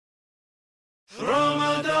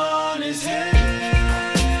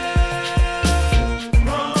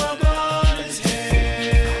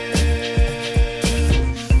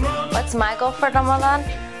goal for Ramadan?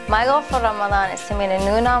 My goal for Ramadan is to meet a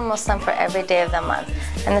new non-Muslim for every day of the month,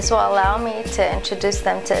 and this will allow me to introduce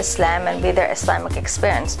them to Islam and be their Islamic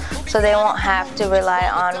experience, so they won't have to rely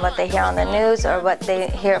on what they hear on the news or what they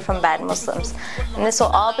hear from bad Muslims. And this will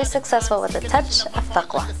all be successful with a touch of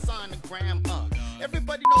Taqwa.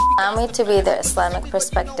 Allow me to be their Islamic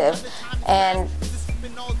perspective and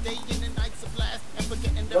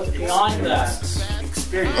What's beyond that?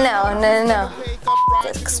 Experience. No.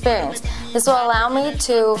 Experience. This will allow me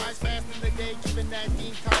to.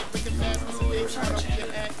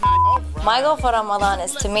 My goal for Ramadan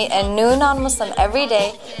is to meet a new non-Muslim every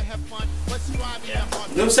day.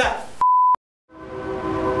 Yeah.